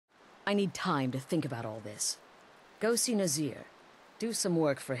I need time to think about all this. Go see Nazir. Do some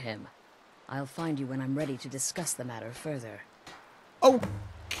work for him. I'll find you when I'm ready to discuss the matter further.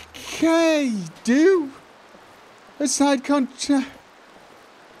 Okay, do. A side contract.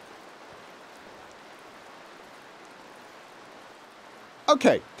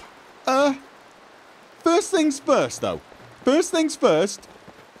 Okay. First things first, though. First things first.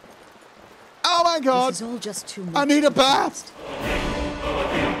 Oh my God! This is all just too much. I need a bath.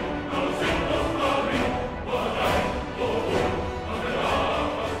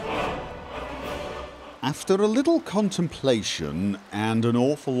 After a little contemplation and an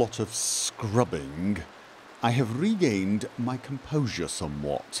awful lot of scrubbing, I have regained my composure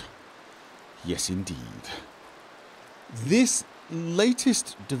somewhat. Yes, indeed. This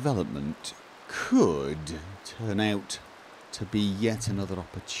latest development could turn out to be yet another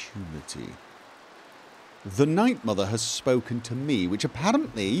opportunity. The Night Mother has spoken to me, which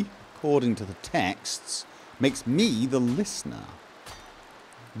apparently, according to the texts, makes me the listener.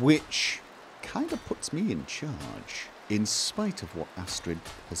 Which kind of puts me in charge, in spite of what Astrid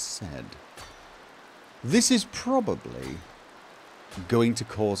has said. This is probably going to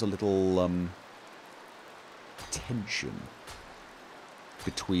cause a little tension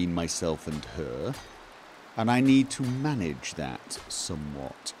between myself and her, and I need to manage that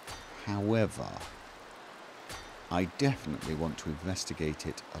somewhat. However, I definitely want to investigate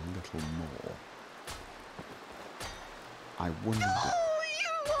it a little more. I wonder... Oh,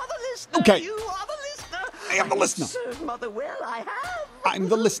 you are the listener! Okay. You are the listener! I am the listener. Served Mother well, I have! I'm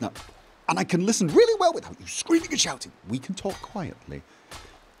the listener, and I can listen really well without you screaming and shouting. We can talk quietly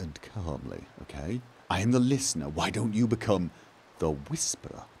and calmly, okay? I am the listener. Why don't you become the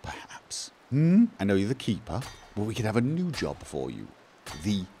whisperer, perhaps? I know you're the keeper, but we could have a new job for you.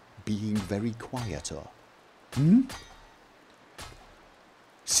 The being very quieter.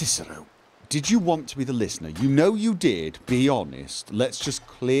 Cicero, did you want to be the listener? You know you did. Be honest. Let's just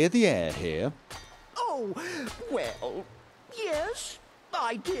clear the air here. Oh, well, yes,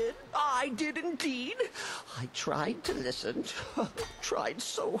 I did. I did indeed. I tried to listen. Tried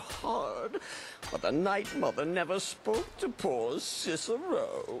so hard. But the Night Mother never spoke to poor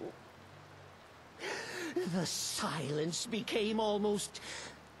Cicero. The silence became almost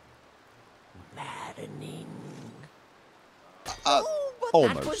maddening. But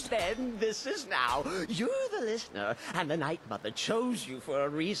almost. that was then, this is now. You're the listener, and the Night Mother chose you for a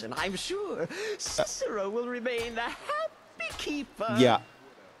reason, I'm sure. Cicero will remain the happy keeper. Yeah.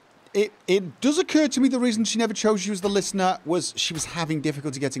 It does occur to me the reason she never chose you as the listener was she was having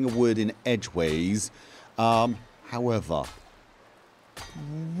difficulty getting a word in edgeways. However,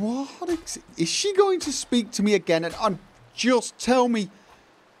 is she going to speak to me again? And just tell me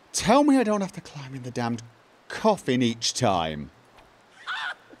I don't have to climb in the damned coffin each time.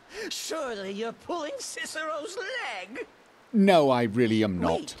 Surely you're pulling Cicero's leg. No, I really am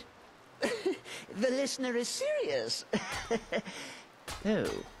not. Wait. The listener is serious.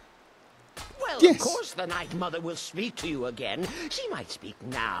 Oh. Well, Yes. Of course the Night Mother will speak to you again. She might speak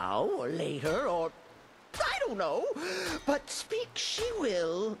now, or later, or... I don't know. But speak she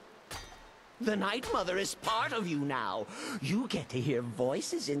will. The Night Mother is part of you now. You get to hear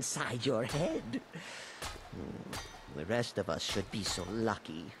voices inside your head. The rest of us should be so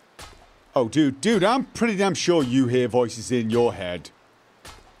lucky. Oh, dude, I'm pretty damn sure you hear voices in your head.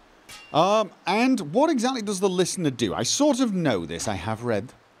 And what exactly does the listener do? I sort of know this. I have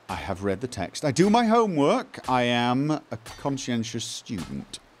read the text. I do my homework. I am a conscientious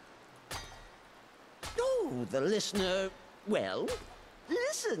student. Oh, the listener, well,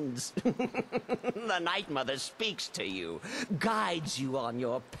 listens. The Night Mother speaks to you, guides you on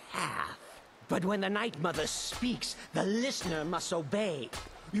your path. But when the Night Mother speaks, the listener must obey.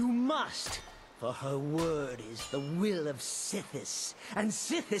 You must, for her word is the will of Sithis, and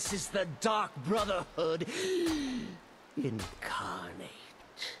Sithis is the Dark Brotherhood incarnate.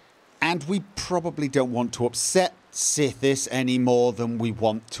 And we probably don't want to upset Sithis any more than we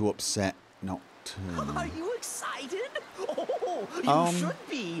want to upset Nocturne. Are you excited? Oh, you should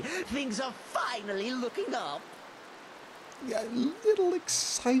be. Things are finally looking up. Yeah, a little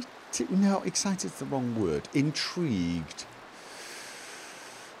excited. No, excited's the wrong word. Intrigued.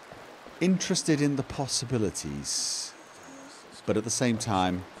 Interested in the possibilities. But at the same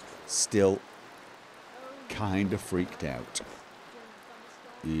time, still kind of freaked out.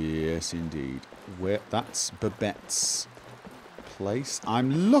 Yes, indeed. That's Babette's place.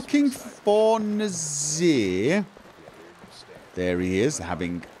 I'm looking for Nazir. There he is,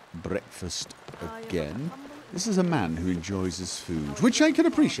 having breakfast again. This is a man who enjoys his food, which I can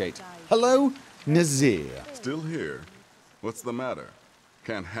appreciate. Hello, Nazir. Still here? What's the matter?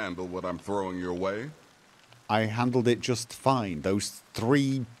 Can't handle what I'm throwing your way? I handled it just fine. Those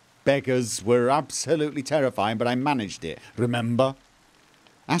 3 beggars were absolutely terrifying, but I managed it, remember?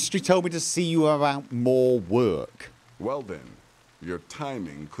 Astrid told me to see you about more work. Well then, your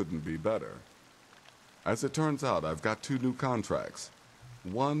timing couldn't be better. As it turns out, I've got 2 new contracts.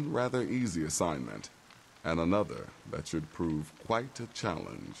 One rather easy assignment, and another that should prove quite a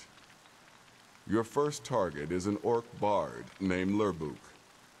challenge. Your first target is an orc bard named Lurbuk.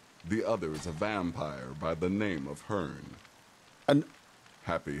 The other is a vampire by the name of Hearn. An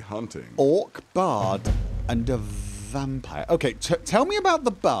Happy hunting. orc bard and a vampire. Okay, tell me about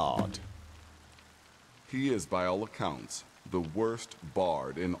the bard. He is, by all accounts, the worst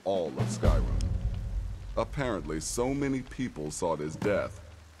bard in all of Skyrim. Apparently, so many people sought his death,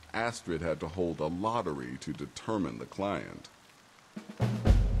 Astrid had to hold a lottery to determine the client.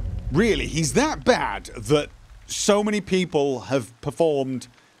 Really, he's that bad that so many people have performed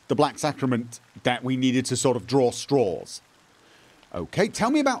the Black Sacrament that we needed to sort of draw straws. Okay, tell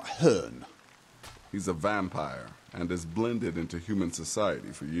me about Hearn. He's a vampire and has blended into human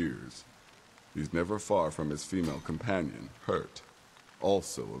society for years. He's never far from his female companion, Hurt,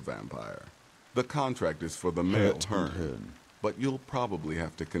 also a vampire. The contract is for the male Hearn, but you'll probably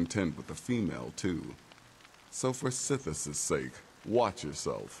have to contend with the female too. So for Sithis' sake, watch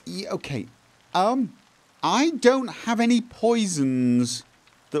yourself. Yeah, okay, I don't have any poisons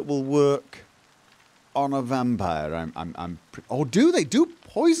that will work on a vampire. Or do they? Do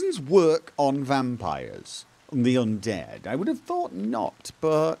poisons work on vampires? On the undead? I would have thought not,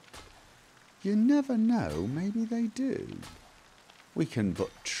 but you never know. Maybe they do. We can but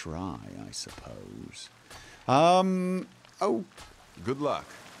try, I suppose. Oh. Good luck.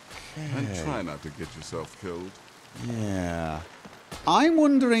 And try not to get yourself killed. Yeah. I'm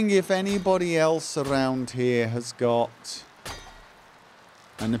wondering if anybody else around here has got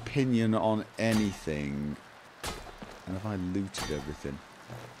an opinion on anything. And have I looted everything?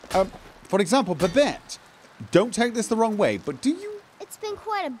 For example, Babette. Don't take this the wrong way, but do you... It's been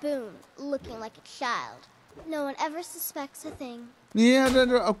quite a boon, looking like a child. No one ever suspects a thing. Yeah,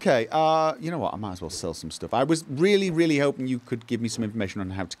 okay. You know what? I might as well sell some stuff. I was really, really hoping you could give me some information on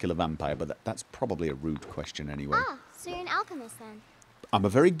how to kill a vampire, but that's probably a rude question anyway. Ah, so you're an alchemist then? I'm a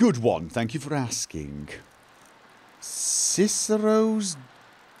very good one. Thank you for asking. Cicero's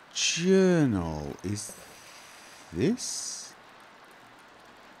journal. Is this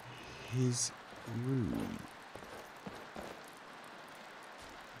his room?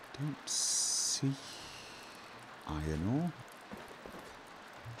 Don't see iron ore.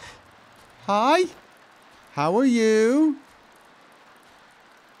 Hi, how are you?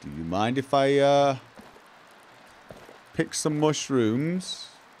 Do you mind if I pick some mushrooms?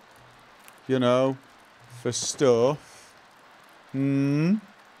 You know, for stuff.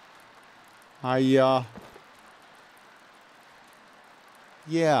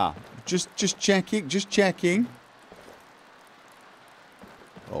 Yeah, just checking.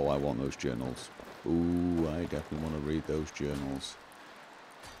 Oh, I want those journals. Ooh, I definitely want to read those journals.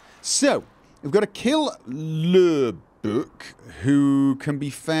 So, we've got to kill Lurbuk, who can be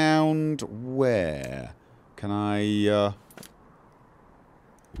found where? Can I,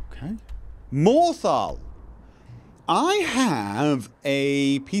 okay. Morthal! I have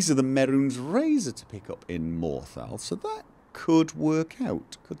a piece of the Merun's razor to pick up in Morthal, so that could work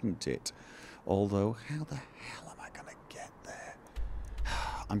out, couldn't it? Although, how the hell am I going to get there?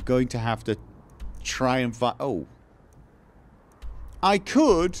 I'm going to have to try and find... Oh. I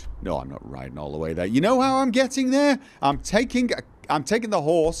could... No, I'm not riding all the way there. You know how I'm getting there? I'm taking the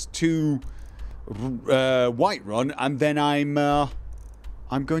horse to Whiterun, and then I'm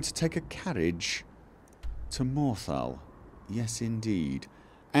going to take a carriage to Morthal. Yes, indeed.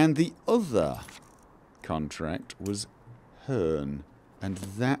 And the other contract was Hearn, and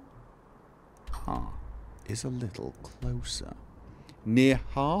that is a little closer. Near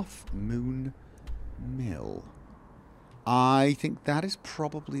Half Moon Mill. I think that is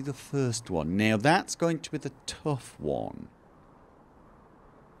probably the first one. Now, that's going to be the tough one.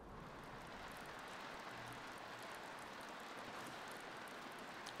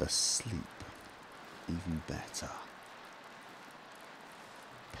 Asleep. Even better.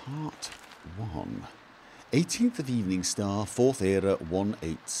 Part 1. 18th of Evening Star, 4th Era,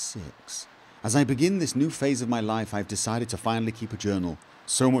 186. As I begin this new phase of my life, I've decided to finally keep a journal.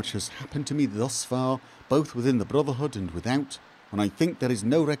 So much has happened to me thus far, both within the Brotherhood and without. When I think there is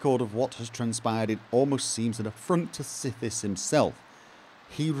no record of what has transpired, it almost seems an affront to Sithis himself.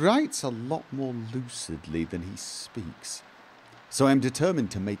 He writes a lot more lucidly than he speaks. So I am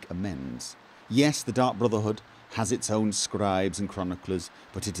determined to make amends. Yes, the Dark Brotherhood has its own scribes and chroniclers,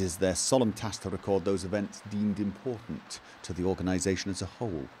 but it is their solemn task to record those events deemed important to the organisation as a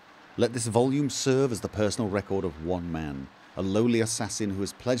whole. Let this volume serve as the personal record of one man, a lowly assassin who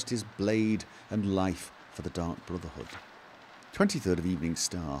has pledged his blade and life for the Dark Brotherhood. 23rd of Evening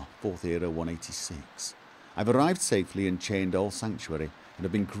Star, 4th Era 186. I've arrived safely in DLL Sanctuary and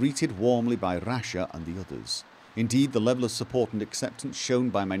have been greeted warmly by Rasha and the others. Indeed, the level of support and acceptance shown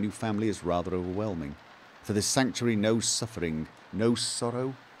by my new family is rather overwhelming. For this sanctuary no suffering, no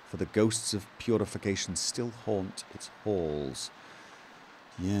sorrow, for the ghosts of purification still haunt its halls.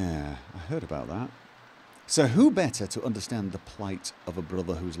 Yeah, I heard about that. So who better to understand the plight of a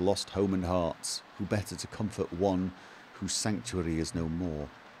brother who's lost home and hearts? Who better to comfort one whose sanctuary is no more?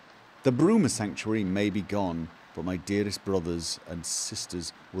 The Broomer Sanctuary may be gone, but my dearest brothers and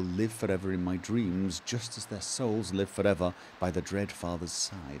sisters will live forever in my dreams, just as their souls live forever by the dread father's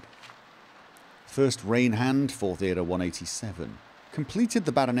side. First Rain Hand, 4th Era 187. Completed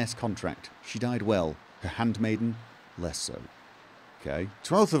the Baroness contract. She died well. Her handmaiden, less so. Okay.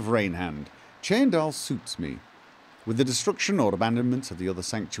 12th of Rain Hand. Chaindal suits me. With the destruction or abandonment of the other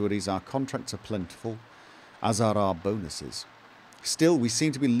sanctuaries, our contracts are plentiful, as are our bonuses. Still, we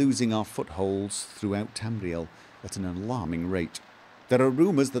seem to be losing our footholds throughout Tamriel at an alarming rate. There are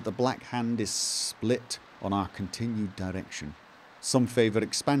rumours that the Black Hand is split on our continued direction. Some favour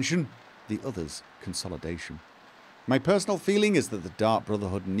expansion, the others consolidation. My personal feeling is that the Dark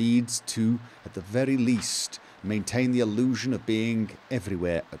Brotherhood needs to, at the very least, maintain the illusion of being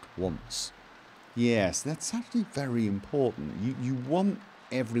everywhere at once. Yes, that's actually very important. You want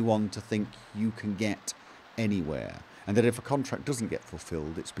everyone to think you can get anywhere, and that if a contract doesn't get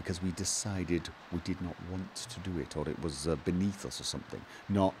fulfilled, it's because we decided we did not want to do it, or it was beneath us or something.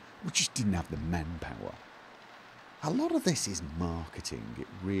 Not, we just didn't have the manpower. A lot of this is marketing, it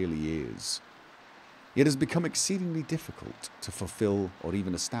really is. It has become exceedingly difficult to fulfill or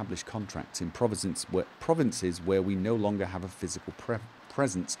even establish contracts in provinces where we no longer have a physical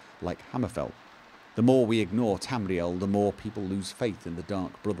presence like Hammerfell. The more we ignore Tamriel, the more people lose faith in the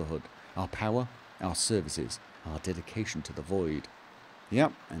Dark Brotherhood, our power, our services, our dedication to the Void.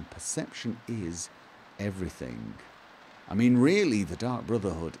 Yep, and perception is everything. I mean, really, the Dark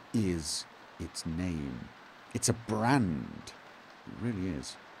Brotherhood is its name. It's a brand. It really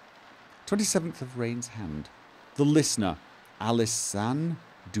is. 27th of Rain's Hand. The listener, Alison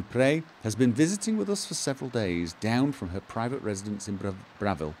Dupre, has been visiting with us for several days, down from her private residence in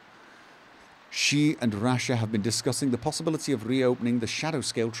Bravil. She and Rasha have been discussing the possibility of reopening the Shadow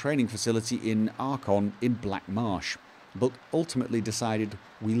Scale training facility in Archon in Black Marsh, but ultimately decided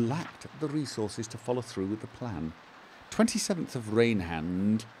we lacked the resources to follow through with the plan. 27th of Rain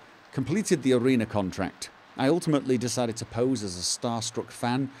Hand. Completed the arena contract. I ultimately decided to pose as a starstruck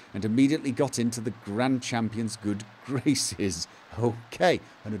fan and immediately got into the Grand Champion's good graces. Okay,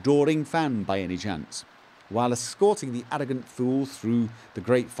 an adoring fan by any chance. While escorting the arrogant fool through the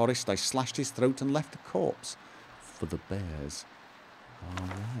great forest, I slashed his throat and left a corpse for the bears. All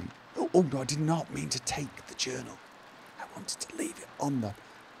right. Oh, no, I did not mean to take the journal. I wanted to leave it on the...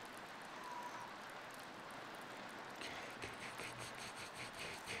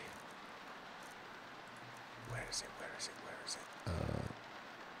 Where is it?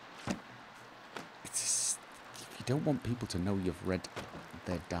 If you don't want people to know you've read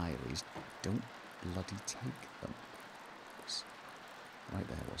their diaries, don't bloody take them. It was right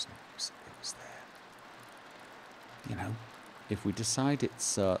there, wasn't it? It was there. You know, if we decide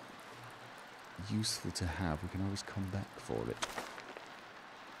it's useful to have, we can always come back for it.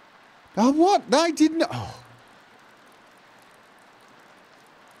 Oh, what? I didn't... Oh.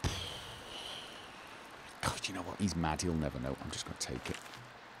 God, you know what? He's mad. He'll never know. I'm just going to take it.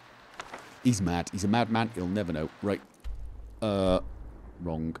 He's mad. He's a madman. He'll never know. Right.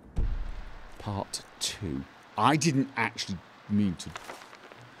 Wrong. Part 2. I didn't actually mean to...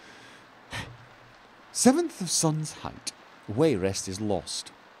 7th of Sun's Height. Wayrest is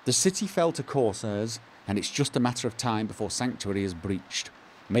lost. The city fell to Corsairs, and it's just a matter of time before Sanctuary is breached.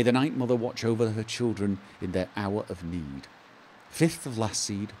 May the Night Mother watch over her children in their hour of need. 5th of Last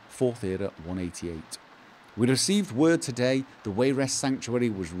Seed, 4th Era 188. We received word today the Wayrest Sanctuary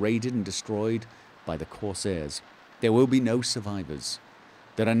was raided and destroyed by the Corsairs. There will be no survivors.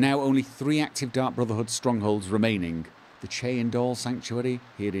 There are now only 3 active Dark Brotherhood strongholds remaining. The DynDOLOD Sanctuary,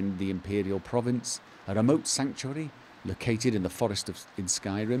 here in the Imperial Province, a remote sanctuary located in the forest in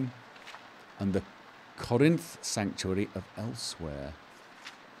Skyrim, and the Corinth Sanctuary of elsewhere.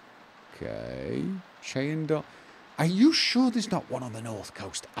 Okay, DynDOLOD. Are you sure there's not one on the north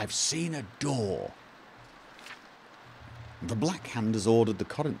coast? I've seen a door. The Black Hand has ordered the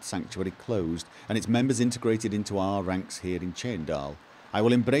Corinth Sanctuary closed and its members integrated into our ranks here in Chaindal. I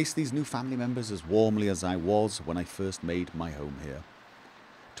will embrace these new family members as warmly as I was when I first made my home here.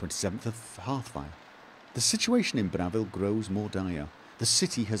 27th of Hearthfire. The situation in Bravil grows more dire. The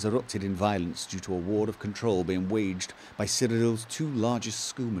city has erupted in violence due to a war of control being waged by Cyril's two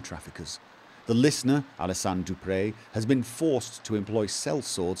largest skooma traffickers. The listener, Alessandre Dupre, has been forced to employ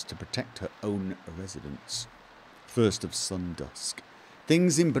sellswords to protect her own residents. 1st of Sundusk.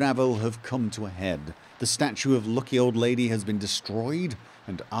 Things in Bravil have come to a head. The statue of Lucky Old Lady has been destroyed,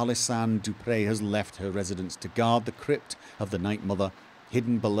 and Alessandre Dupre has left her residence to guard the crypt of the Night Mother,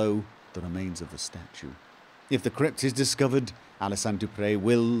 hidden below the remains of the statue. If the crypt is discovered, Alessandre Dupre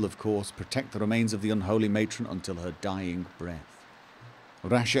will, of course, protect the remains of the unholy matron until her dying breath.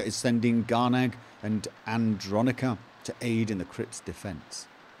 Rasha is sending Garnag and Andronica to aid in the crypt's defence.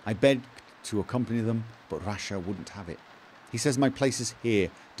 I begged to accompany them, but Rasha wouldn't have it. He says my place is here,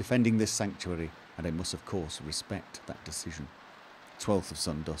 defending this sanctuary, and I must, of course, respect that decision. 12th of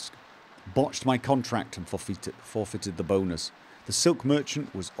Sundusk. Botched my contract and forfeited the bonus. The silk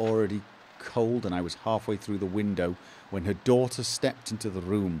merchant was already cold, and I was halfway through the window when her daughter stepped into the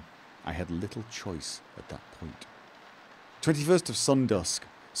room. I had little choice at that point. 21st of Sundusk.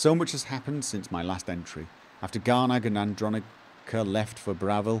 So much has happened since my last entry. After Garnag and Andronica left for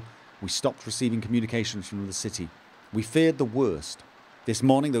Bravil, we stopped receiving communications from the city. We feared the worst. This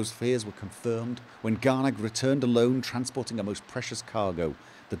morning those fears were confirmed when Garnag returned alone, transporting a most precious cargo,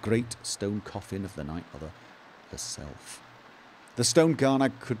 the great stone coffin of the Night Mother herself. The stone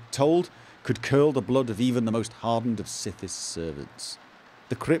Garnag could curl the blood of even the most hardened of Sith's servants.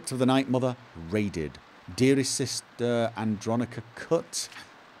 The crypt of the Night Mother raided, dearest sister Andronica cut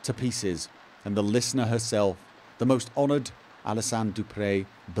to pieces, and the listener herself, the most honoured Alessandre Dupre,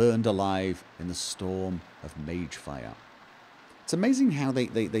 burned alive in the storm of mage fire. It's amazing how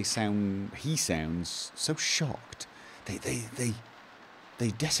they sound. He sounds so shocked. They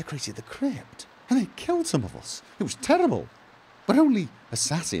desecrated the crypt and they killed some of us. It was terrible, but only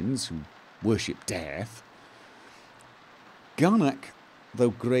assassins who worship death. Garnak,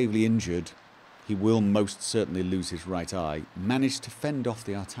 though gravely injured, he will most certainly lose his right eye, managed to fend off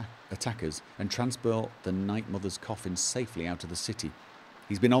the attackers and transport the Night Mother's coffin safely out of the city.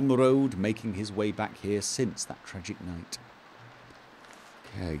 He's been on the road, making his way back here since that tragic night.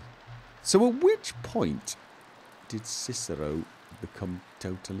 Okay, so at which point did Cicero become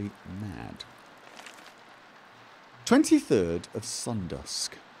totally mad? 23rd of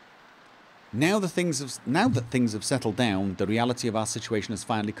Sundusk. Now that things have settled down, the reality of our situation has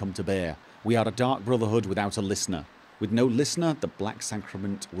finally come to bear. We are a dark brotherhood without a listener. With no listener, the Black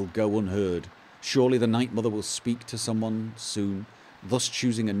Sacrament will go unheard. Surely the Night Mother will speak to someone soon, thus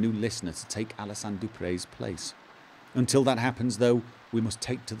choosing a new listener to take Alessandre Dupre's place. Until that happens, though, we must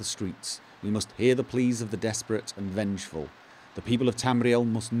take to the streets. We must hear the pleas of the desperate and vengeful. The people of Tamriel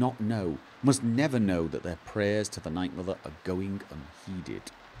must never know that their prayers to the Night Mother are going unheeded.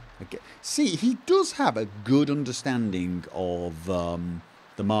 Okay. See, he does have a good understanding of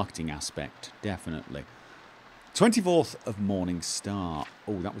the marketing aspect, definitely. 24th of Morning Star.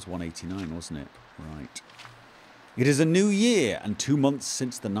 Oh, that was 189, wasn't it? Right. It is a new year and 2 months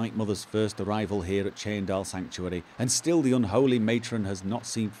since the Night Mother's first arrival here at Chaindal Sanctuary, and still the unholy matron has not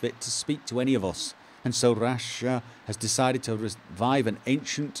seen fit to speak to any of us. And so Rasha has decided to revive an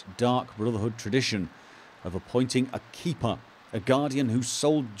ancient dark brotherhood tradition of appointing a keeper, a guardian whose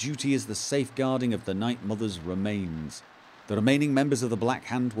sole duty is the safeguarding of the Night Mother's remains. The remaining members of the Black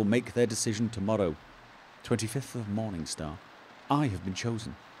Hand will make their decision tomorrow. 25th of Morning Star. I have been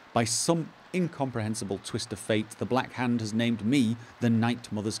chosen. By some incomprehensible twist of fate, the Black Hand has named me the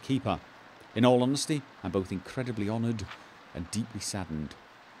Night Mother's keeper. In all honesty, I'm both incredibly honoured and deeply saddened.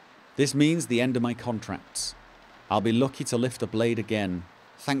 This means the end of my contracts. I'll be lucky to lift a blade again.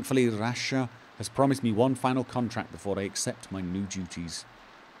 Thankfully, Rasha has promised me one final contract before I accept my new duties.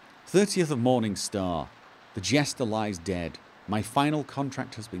 30th of Morning Star. The jester lies dead. My final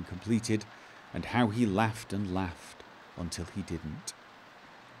contract has been completed, and how he laughed and laughed until he didn't.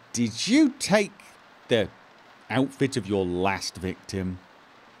 Did you take the outfit of your last victim?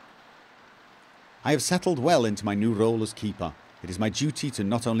 I have settled well into my new role as keeper. It is my duty to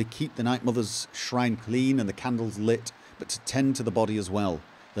not only keep the Night Mother's shrine clean and the candles lit, but to tend to the body as well.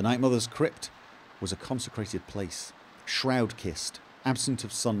 The Night Mother's crypt was a consecrated place, shroud-kissed, absent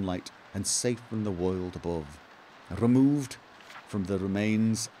of sunlight, and safe from the world above. Removed from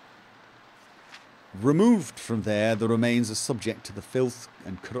there, the remains are subject to the filth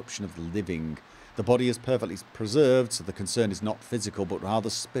and corruption of the living. The body is perfectly preserved, so the concern is not physical, but rather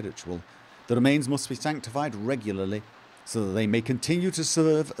spiritual. The remains must be sanctified regularly, so that they may continue to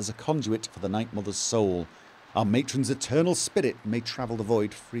serve as a conduit for the Night Mother's soul. Our matron's eternal spirit may travel the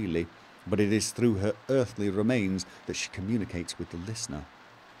void freely, but it is through her earthly remains that she communicates with the listener.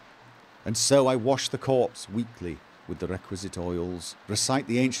 And so I wash the corpse weekly with the requisite oils, recite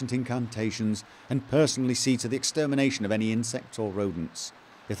the ancient incantations, and personally see to the extermination of any insects or rodents.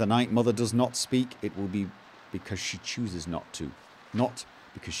 If the Night Mother does not speak, it will be because she chooses not to, not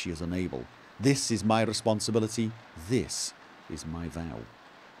because she is unable. This is my responsibility. This is my vow.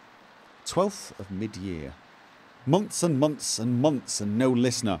 12th of mid-year. Months and months and months and no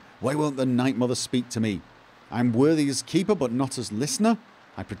listener. Why won't the Night Mother speak to me? I'm worthy as keeper, but not as listener.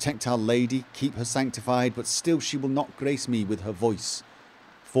 I protect Our Lady, keep her sanctified, but still she will not grace me with her voice.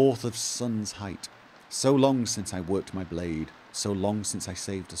 4th of sun's height. So long since I worked my blade, so long since I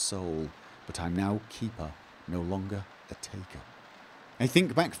saved a soul, but I'm now keeper, no longer a taker. I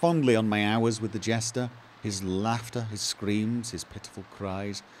think back fondly on my hours with the jester, his laughter, his screams, his pitiful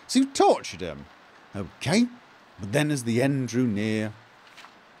cries. So you tortured him? Okay. But then as the end drew near,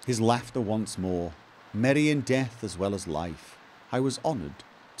 his laughter once more, merry in death as well as life, I was honoured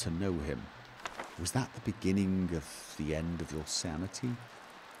to know him. Was that the beginning of the end of your sanity,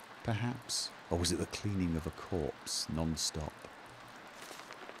 perhaps? Or was it the cleaning of a corpse non-stop?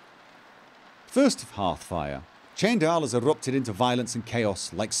 1st of Hearthfire. Chaindal has erupted into violence and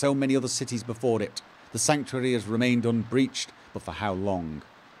chaos like so many other cities before it. The sanctuary has remained unbreached, but for how long?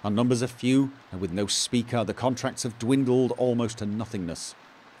 Our numbers are few, and with no speaker, the contracts have dwindled almost to nothingness.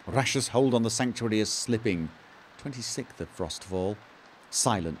 Rasha's hold on the sanctuary is slipping. 26th of Frostfall.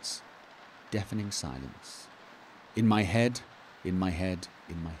 Silence. Deafening silence. In my head, in my head,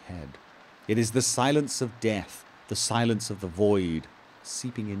 in my head. It is the silence of death, the silence of the void,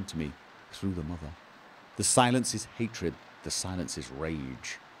 seeping into me through the mother. The silence is hatred, the silence is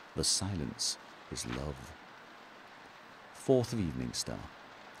rage, the silence is love. 4th of Evening Star.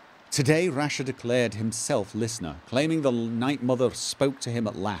 Today Rasha declared himself listener, claiming the Night Mother spoke to him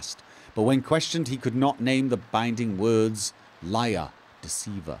at last, but when questioned he could not name the binding words, liar,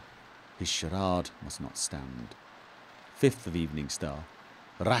 deceiver. His charade must not stand. 5th of Evening Star.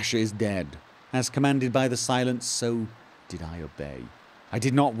 Rasha is dead. As commanded by the silence, so did I obey. I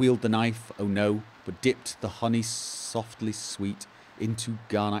did not wield the knife, oh no, but dipped the honey softly sweet into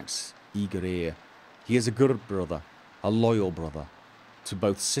Garnak's eager ear. He is a good brother, a loyal brother. To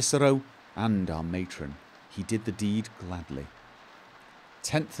both Cicero and our matron, he did the deed gladly.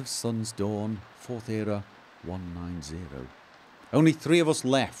 10th of Sun's Dawn, 4th Era, 190. Only 3 of us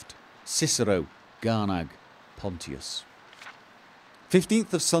left. Cicero, Garnag, Pontius.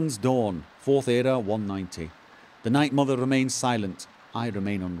 15th of Sun's Dawn, 4th Era, 190. The Night Mother remains silent. I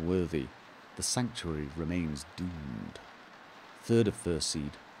remain unworthy. The sanctuary remains doomed. 3rd of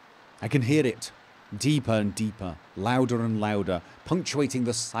Furseed. I can hear it. Deeper and deeper, louder and louder, punctuating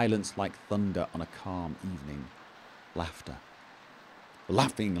the silence like thunder on a calm evening. Laughter.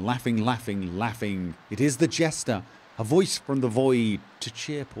 Laughing, laughing, laughing, laughing. It is the jester, a voice from the void to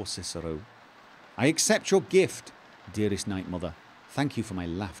cheer poor Cicero. I accept your gift, dearest Night Mother. Thank you for my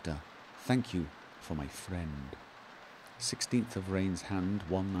laughter. Thank you for my friend. 16th of Rain's Hand,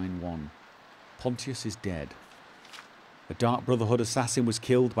 191. Pontius is dead. A Dark Brotherhood assassin was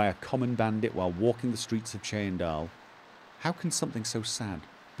killed by a common bandit while walking the streets of Chaindal. How can something so sad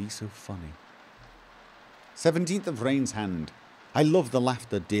be so funny? 17th of Rain's Hand. I love the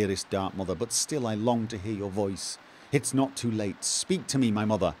laughter, dearest Dark Mother, but still I long to hear your voice. It's not too late. Speak to me, my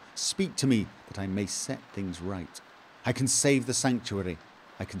mother. Speak to me, that I may set things right. I can save the sanctuary.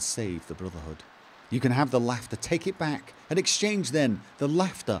 I can save the Brotherhood. You can have the laughter. Take it back and exchange then the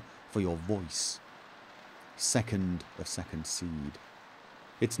laughter for your voice. 2nd of Second Seed.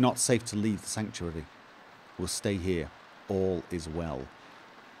 It's not safe to leave the sanctuary. We'll stay here. All is well.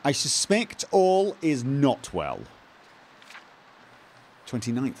 I suspect all is not well.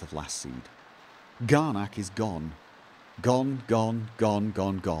 29th of Last Seed. Garnak is gone. Gone, gone, gone,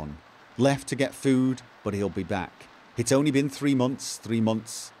 gone, gone. Left to get food, but he'll be back. It's only been 3 months, 3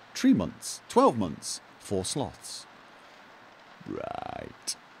 months, 3 months, 12 months, 4 slots.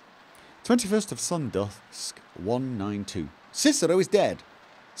 Right. 21st of Sundusk, 192. Cicero is dead.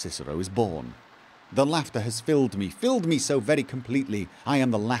 Cicero is born. The laughter has filled me so very completely. I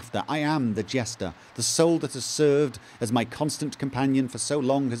am the laughter, I am the jester. The soul that has served as my constant companion for so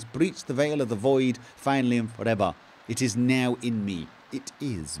long has breached the veil of the void, finally and forever. It is now in me. It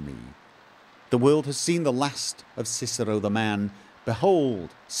is me. The world has seen the last of Cicero the man. Behold,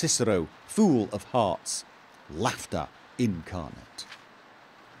 Cicero, fool of hearts. Laughter incarnate.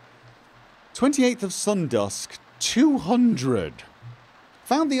 28th of Sundusk, 200.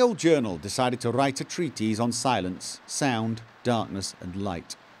 Found the old journal, decided to write a treatise on silence, sound, darkness and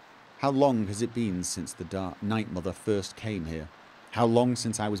light. How long has it been since the Night Mother first came here? How long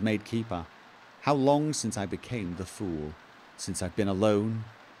since I was made keeper? How long since I became the fool? Since I've been alone?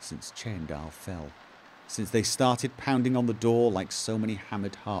 Since Chandal fell? Since they started pounding on the door like so many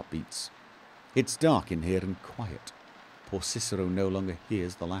hammered heartbeats? It's dark in here and quiet. Poor Cicero no longer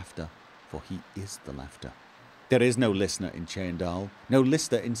hears the laughter, for he is the laughter. There is no listener in Chandal, no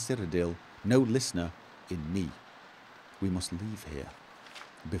listener in Cyrodiil, no listener in me. We must leave here,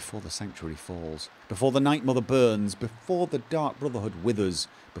 before the sanctuary falls, before the Night Mother burns, before the Dark Brotherhood withers,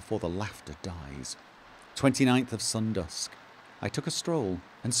 before the laughter dies. 29th of sundusk. I took a stroll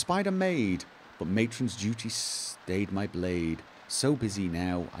and spied a maid, but matron's duty stayed my blade. So busy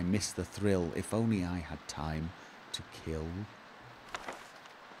now, I miss the thrill. If only I had time to kill.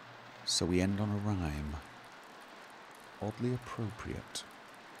 So we end on a rhyme. Oddly appropriate.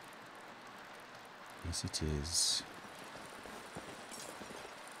 Yes, it is.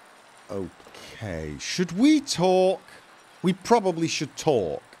 Okay, should we talk? We probably should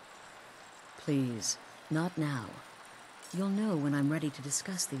talk. Please, not now. You'll know when I'm ready to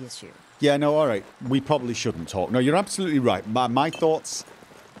discuss the issue. Yeah, no, all right. We probably shouldn't talk. No, you're absolutely right. My thoughts,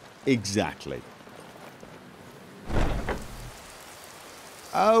 exactly.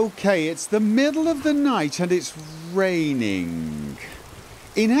 Okay, it's the middle of the night and it's raining.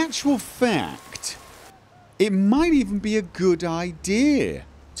 In actual fact, it might even be a good idea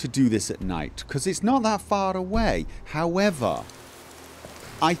to do this at night, because it's not that far away. However,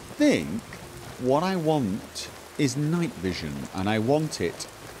 I think what I want is night vision, and I want it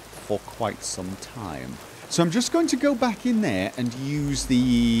for quite some time. So I'm just going to go back in there and use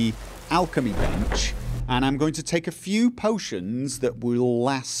the alchemy bench, and I'm going to take a few potions that will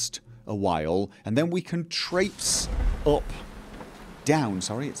last a while, and then we can traipse down,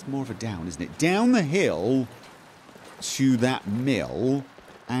 sorry, it's more of a down, isn't it? Down the hill to that mill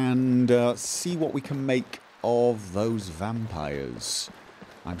and see what we can make of those vampires.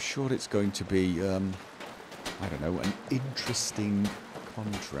 I'm sure it's going to be, I don't know, an interesting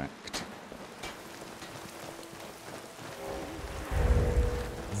contract.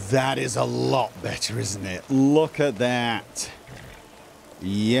 That is a lot better, isn't it? Look at that.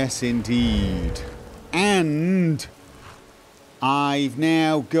 Yes, indeed. And I've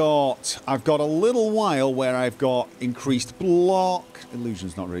got a little while where I've got increased block.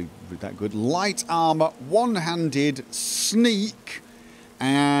 Illusion's not really that good. Light armor, one-handed, sneak.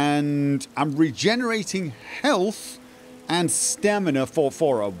 And I'm regenerating health and stamina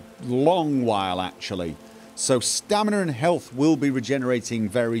for a long while, actually. So stamina and health will be regenerating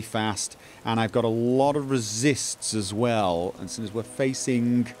very fast. And I've got a lot of resists as well. And since we're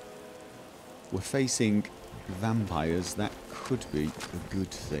facing vampires, that could be a good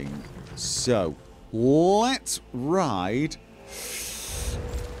thing. So, let's ride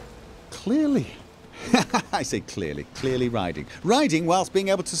clearly. I say clearly. Clearly riding. Riding whilst being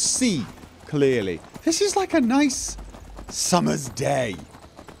able to see clearly. This is like a nice summer's day.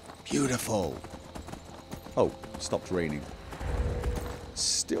 Beautiful. Oh, stopped raining.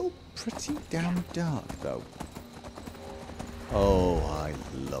 Still pretty damn dark, though. Oh, I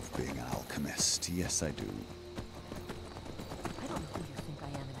love being an alchemist. Yes, I do. I don't know who you think I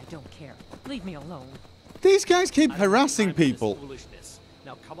am, and I don't care. Leave me alone. These guys keep harassing people. Foolishness.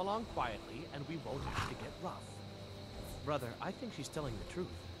 Now come along quietly, and we won't have to get rough. Brother, I think she's telling the truth.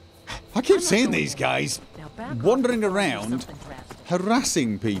 I keep seeing these guys wandering around,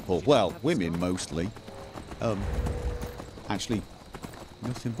 harassing people. Well, women mostly. Actually,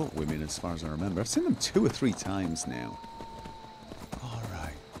 nothing but women as far as I remember. I've seen them 2 or 3 times now. All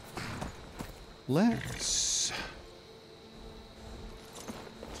right. Let's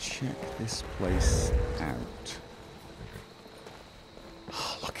check this place out.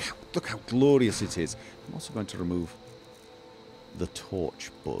 Oh, look how glorious it is. I'm also going to remove the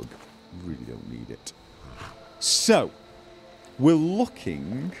torch bug. Really don't need it. So, we're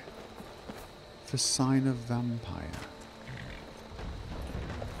looking for sign of vampire.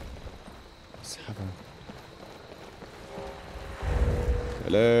 Let's have a...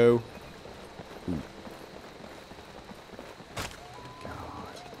 Hello? Ooh.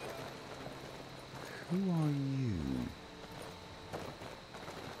 God. Who are you?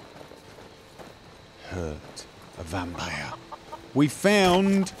 Hurt. A vampire. We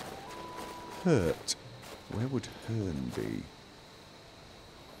found... Hurt. Where would Hearn be?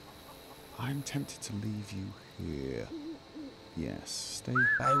 I'm tempted to leave you here. Yes, stay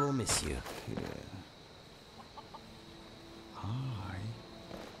I will miss you. here. I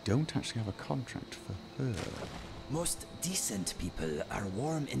don't actually have a contract for her. Most decent people are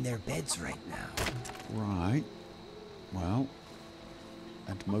warm in their beds right now. Right. Well,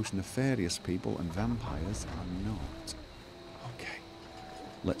 and most nefarious people and vampires are not. Okay.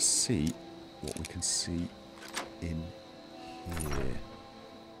 Let's see what we can see in here.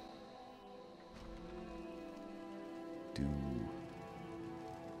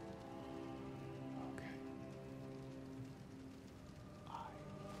 Okay.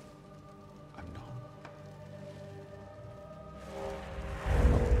 I'm not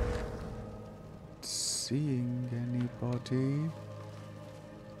seeing anybody.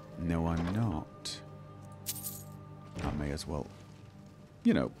 No, I'm not. I may as well,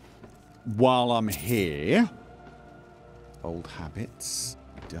 you know, while I'm here. Old habits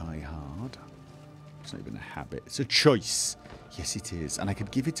die hard. It's not even a habit. It's a choice. Yes, it is. And I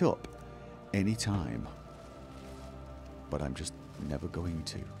could give it up any time. But I'm just never going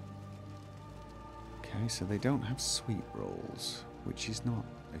to. Okay, so they don't have sweet rolls, which is not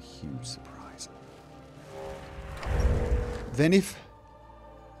a huge surprise. Then if...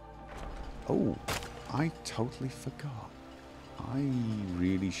 Oh, I totally forgot. I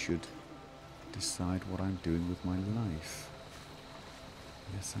really should decide what I'm doing with my life.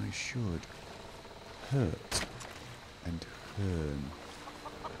 Yes, I should. Hurt and Hern.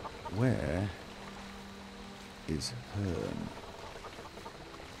 Where is Hern?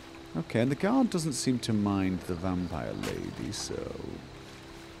 Okay, and the guard doesn't seem to mind the vampire lady, so...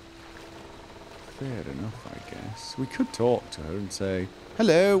 Fair enough, I guess. We could talk to her and say,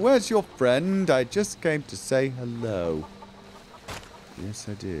 "Hello, where's your friend? I just came to say hello." Yes,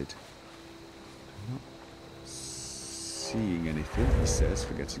 I did. I'm not seeing anything, he says,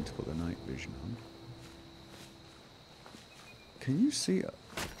 forgetting to put the night vision on. Can you see her?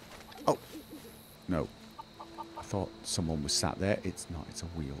 Oh, no. I thought someone was sat there. It's not, it's a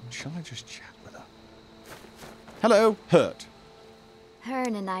wheel. Shall I just chat with her? Hello, Hurt.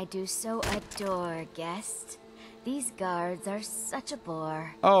 Hern and I do so adore guests. These guards are such a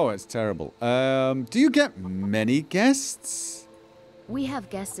bore. Oh, it's terrible. Do you get many guests? We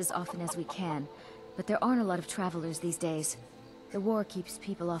have guests as often as we can, but there aren't a lot of travelers these days. The war keeps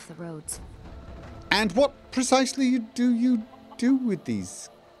people off the roads. And what precisely do you do with these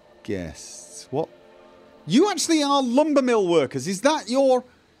guests? What? You actually are lumber mill workers. Is that your...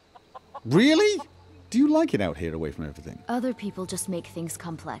 Really? Do you like it out here away from everything? Other people just make things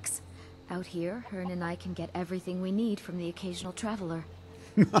complex. Out here, Hern and I can get everything we need from the occasional traveler.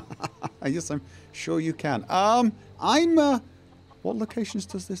 Yes, I'm sure you can. What locations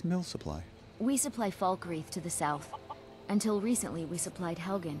does this mill supply? We supply Falkreath to the south. Until recently, we supplied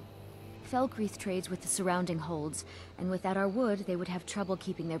Helgen. Falkreath trades with the surrounding holds, and without our wood, they would have trouble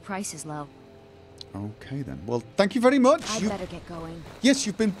keeping their prices low. Okay, then. Well, thank you very much. I'd better get going. Yes,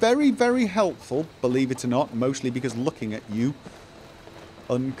 you've been very, very helpful, believe it or not, mostly because looking at you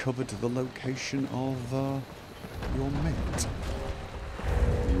uncovered the location of your mate.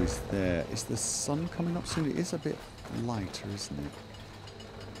 Who is there? Is the sun coming up soon? It is a bit lighter, isn't it?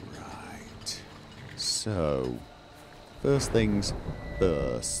 Right. So, first things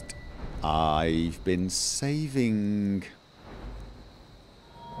first. I've been saving...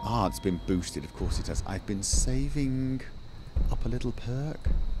 Ah, it's been boosted. Of course it has. I've been saving up a little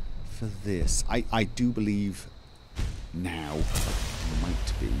perk for this. I do believe now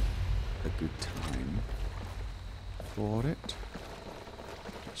might be a good time for it.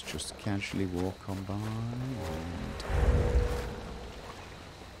 Let's just casually walk on by and...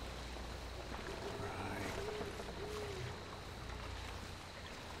 Right.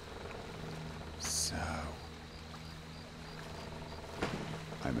 So...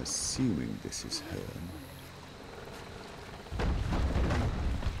 I'm assuming this is Hern.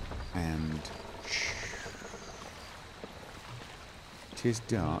 And... It is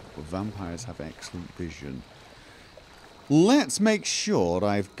dark, but vampires have excellent vision. Let's make sure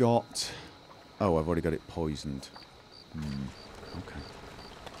I've got... Oh, I've already got it poisoned. Okay.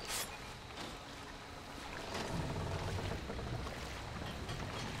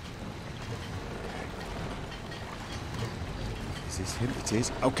 Is this him? It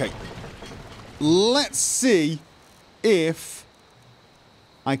is. Okay. Let's see if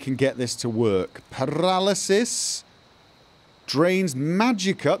I can get this to work. Paralysis drains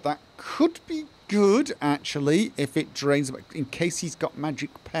magicka. That could be good, actually, if it drains... In case he's got magic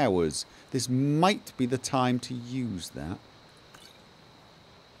powers. This might be the time to use that.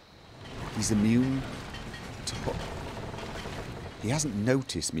 He's immune to... He hasn't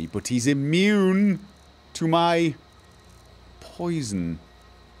noticed me, but he's immune to my... poison.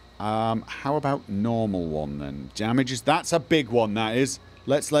 How about normal one then? Damages. That's a big one, that is.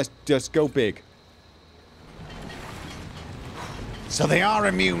 Let's just go big. So they are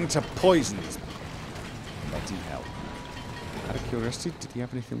immune to poisons. Bloody hell. Out of curiosity, did he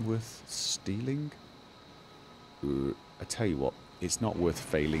have anything worth stealing? I tell you what, it's not worth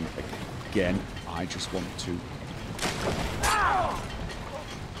failing again. I just want to...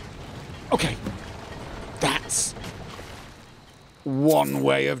 Okay. That's one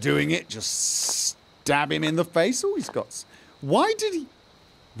way of doing it. Just stab him in the face. Oh, he's got... Why did he...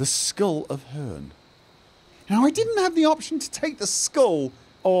 The skull of Hearn. Now, I didn't have the option to take the skull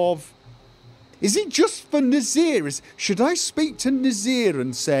of... Is it just for Nazir? Should I speak to Nazir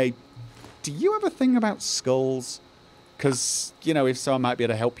and say, do you have a thing about skulls? Because, you know, if so, I might be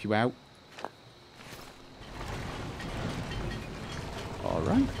able to help you out.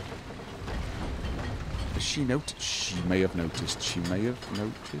 Alright. Has she noticed? She may have noticed. She may have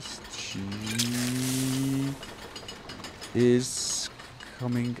noticed. She is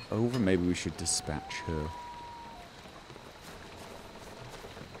coming over. Maybe we should dispatch her.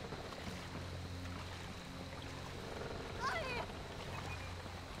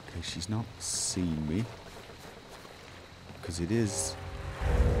 Okay, she's not seen me. Because it is...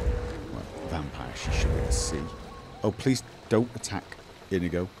 Well, vampire, she should be able to see. Oh, please don't attack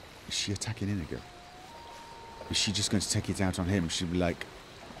Inigo. Is she attacking Inigo? Is she just going to take it out on him? She'll be like...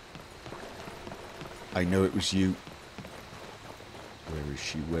 I know it was you. Where is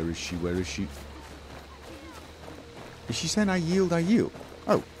she? Where is she? Where is she? Is she saying I yield, I yield?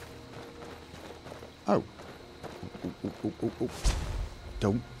 Oh. Oh. Oh.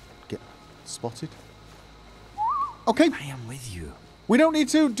 Don't get spotted. Okay. I am with you. We don't need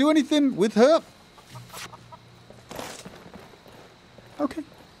to do anything with her. Okay.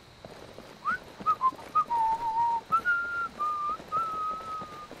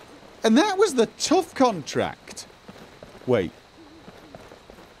 And that was the tough contract. Wait.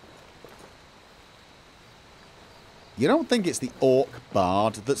 You don't think it's the Orc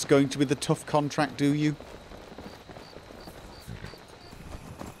Bard that's going to be the tough contract, do you?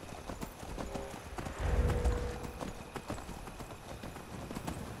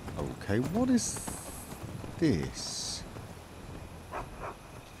 Okay, what is this?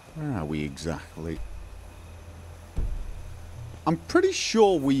 Where are we exactly? I'm pretty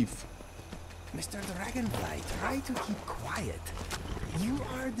sure we've... Mr. Dragonfly, try to keep quiet. You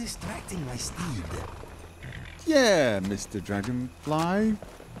are distracting my steed. Yeah, Mr. Dragonfly.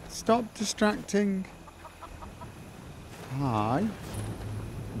 Stop distracting. Hi.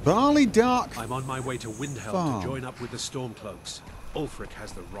 Barley Dark. I'm on my way to Windhelm to join up with the Stormcloaks. Ulfric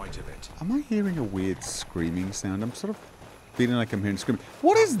has the right of it. Am I hearing a weird screaming sound? I'm sort of feeling like I'm hearing screaming.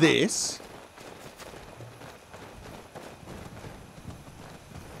 What is this?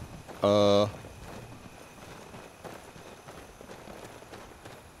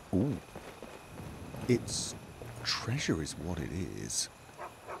 Ooh. It's treasure is what it is.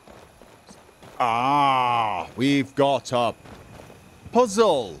 Ah, we've got a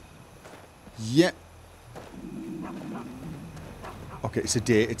puzzle. Yeah. Okay, it's a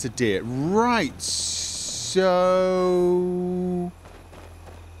deer. It's a deer. Right. So...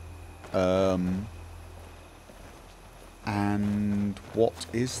 And what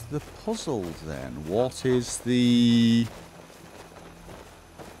is the puzzle then? What is the...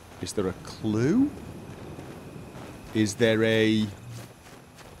 Is there a clue? Is there a...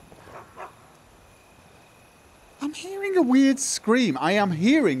 I'm hearing a weird scream. I am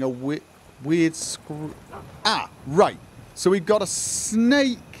hearing a weird scream. Ah, right. So we've got a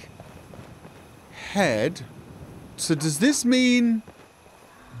snake head. So does this mean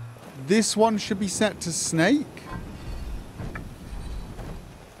this one should be set to snake?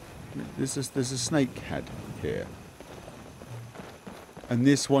 There's a snake head here. And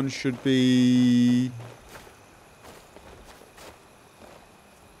this one should be...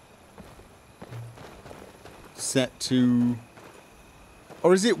 set to...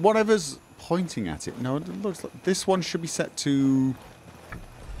 Or is it whatever's pointing at it? No, it looks like this one should be set to...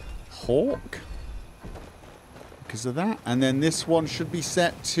 hawk? Because of that. And then this one should be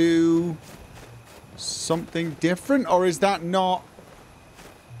set to... something different? Or is that not...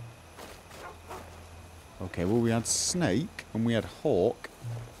 Okay, well, we had snake and we had hawk.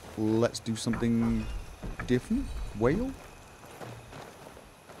 Let's do something different. Whale?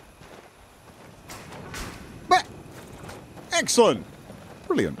 Bah! Excellent!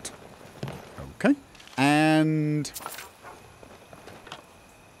 Brilliant. Okay. And...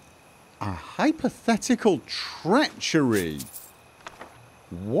 a hypothetical treachery.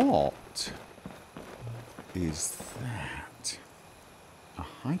 What is that? A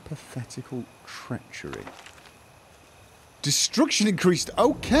hypothetical treachery. Destruction increased.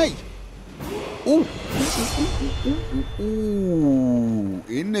 Okay. Ooh. Ooh.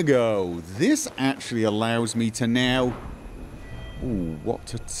 Indigo. This actually allows me to now... Ooh, what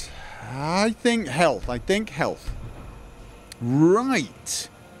to... I think health. Right.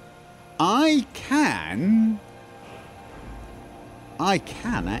 I can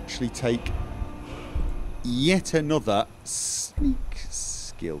actually take yet another sneak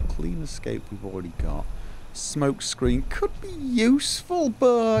skill. Clean escape we've already got. Smoke screen could be useful,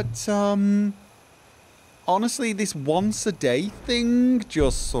 but honestly, this once a day thing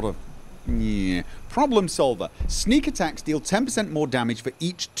just sort of, yeah. Problem solver. Sneak attacks deal 10% more damage for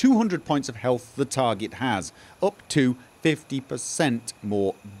each 200 points of health the target has, up to 50%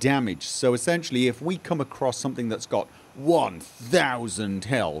 more damage. So essentially, if we come across something that's got 1,000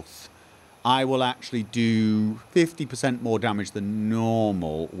 health, I will actually do 50% more damage than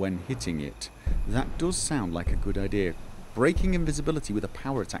normal when hitting it. That does sound like a good idea. Breaking invisibility with a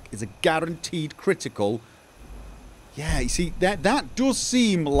power attack is a guaranteed critical. Yeah, you see, that does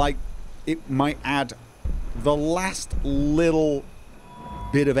seem like it might add the last little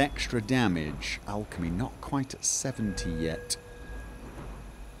bit of extra damage. Alchemy, not quite at 70 yet.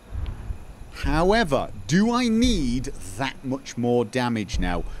 However, do I need that much more damage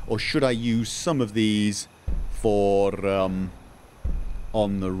now? Or should I use some of these for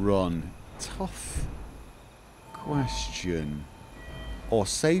on the run? Tough question. Or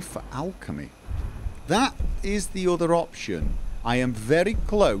save for alchemy? That is the other option. I am very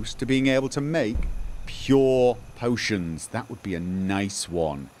close to being able to make pure potions. That would be a nice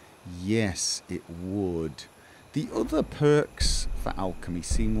one. Yes, it would. The other perks for alchemy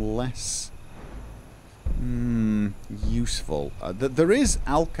seem less useful. There is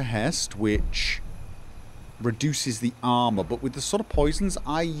Alkahest, which reduces the armor, but with the sort of poisons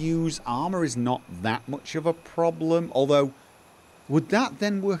I use, armor is not that much of a problem. Although, would that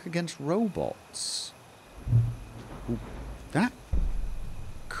then work against robots? Ooh, that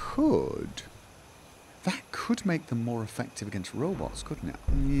could make them more effective against robots, couldn't it?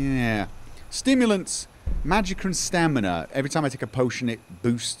 Yeah. Stimulants, magicka and stamina. Every time I take a potion, it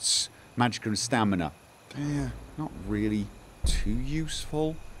boosts magicka and stamina. Yeah, not really too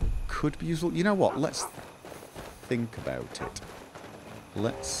useful. Could be useful. You know what? Let's think about it.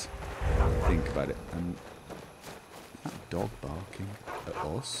 Let's think about it. And that dog barking at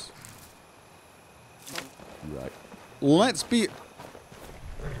us. Right. Let's be.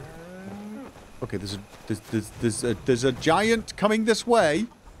 Okay, there's a giant coming this way.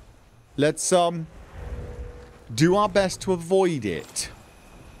 Let's do our best to avoid it.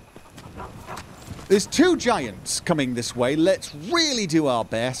 There's two giants coming this way. Let's really do our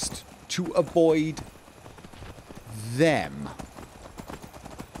best to avoid them.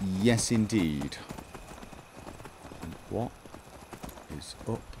 Yes, indeed. And what is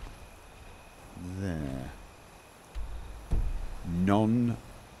up there? None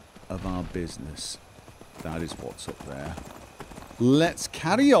of our business. That is what's up there. Let's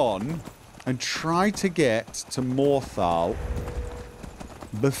carry on and try to get to Morthal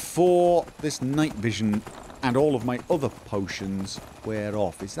before this night vision and all of my other potions wear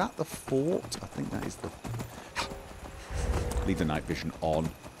off. Is that the fort? I think that is the... Leave the night vision on.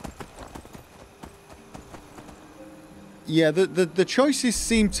 Yeah, the choices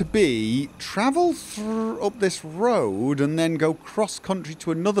seem to be travel up this road and then go cross-country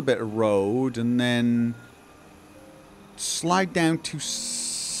to another bit of road and then slide down to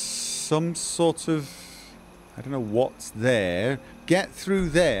some sort of... I don't know what's there. Get through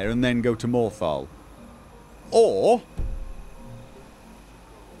there and then go to Morthal. Or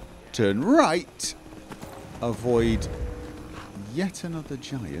turn right, avoid yet another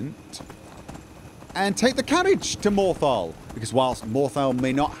giant, and take the carriage to Morthal. Because whilst Morthal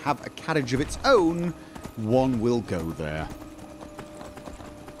may not have a carriage of its own, one will go there.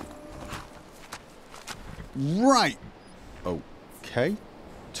 Right. Okay.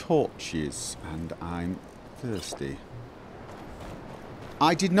 Torches. And I'm thirsty.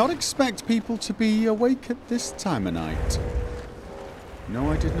 I did not expect people to be awake at this time of night.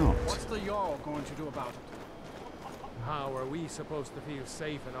 No, I did not. What's the Jarl going to do about it? How are we supposed to feel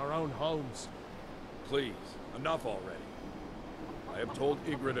safe in our own homes? Please, enough already. I have told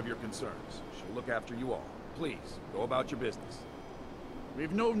Ygritte of your concerns. She'll look after you all. Please, go about your business.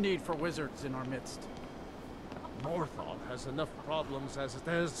 We've no need for wizards in our midst. Morthal has enough problems as it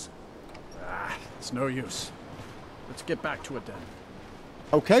is. It's no use. Let's get back to it then.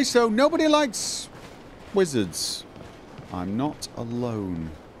 Okay, so nobody likes wizards. I'm not alone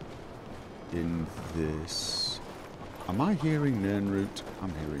in this. Am I hearing Nirnroot?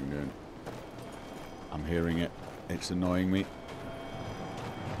 I'm hearing Nirn. I'm hearing it. It's annoying me.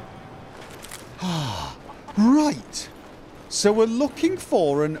 Right. So we're looking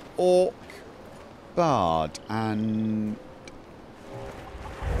for an orc bard and...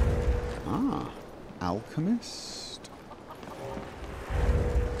 alchemist.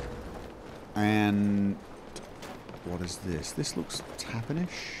 And... what is this? This looks tavernish.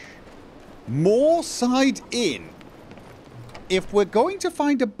 More side in. If we're going to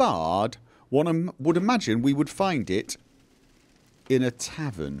find a bard, one would imagine we would find it in a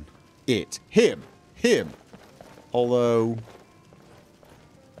tavern. Him. Although...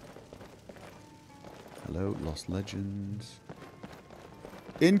 hello, Lost Legends.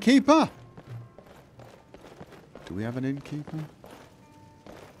 Innkeeper! Do we have an innkeeper?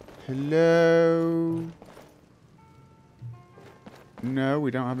 Hello? No,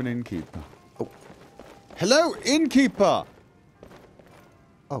 we don't have an innkeeper. Oh. Hello, innkeeper!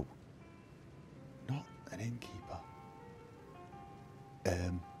 Oh. Not an innkeeper.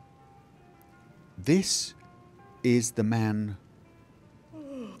 This is the man...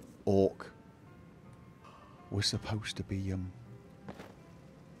 orc. We're supposed to be,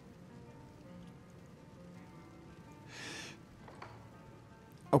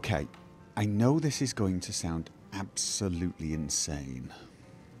 Okay, I know this is going to sound absolutely insane.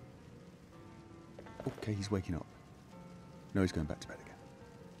 Okay, he's waking up. No, he's going back to bed again.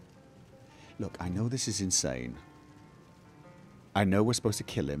 Look, I know this is insane. I know we're supposed to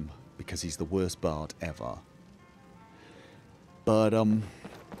kill him because he's the worst bard ever. But, I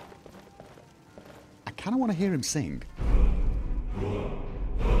kind of want to hear him sing.